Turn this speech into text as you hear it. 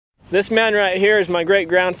This man right here is my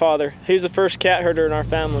great-grandfather. He's the first cat herder in our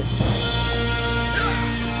family.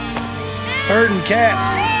 Herding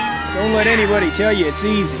cats. Don't let anybody tell you it's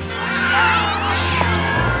easy.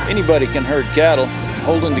 Anybody can herd cattle.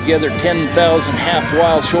 Holding together 10,000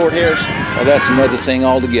 half-wild short hairs, well, that's another thing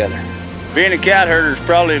altogether. Being a cat herder is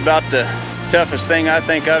probably about the toughest thing I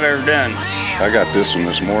think I've ever done. I got this one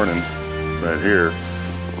this morning, right here,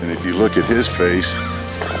 and if you look at his face,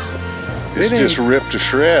 it's just ripped to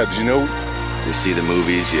shreds, you know? You see the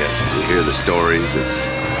movies, you hear the stories,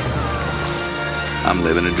 I'm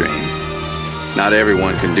living a dream. Not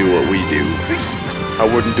everyone can do what we do. I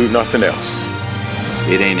wouldn't do nothing else.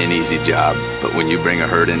 It ain't an easy job, but when you bring a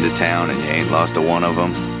herd into town and you ain't lost a one of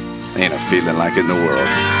them, ain't a feeling like it in the world.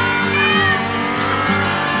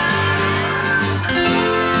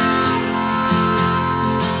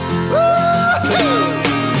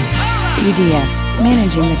 EDS,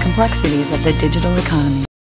 managing the complexities of the digital economy.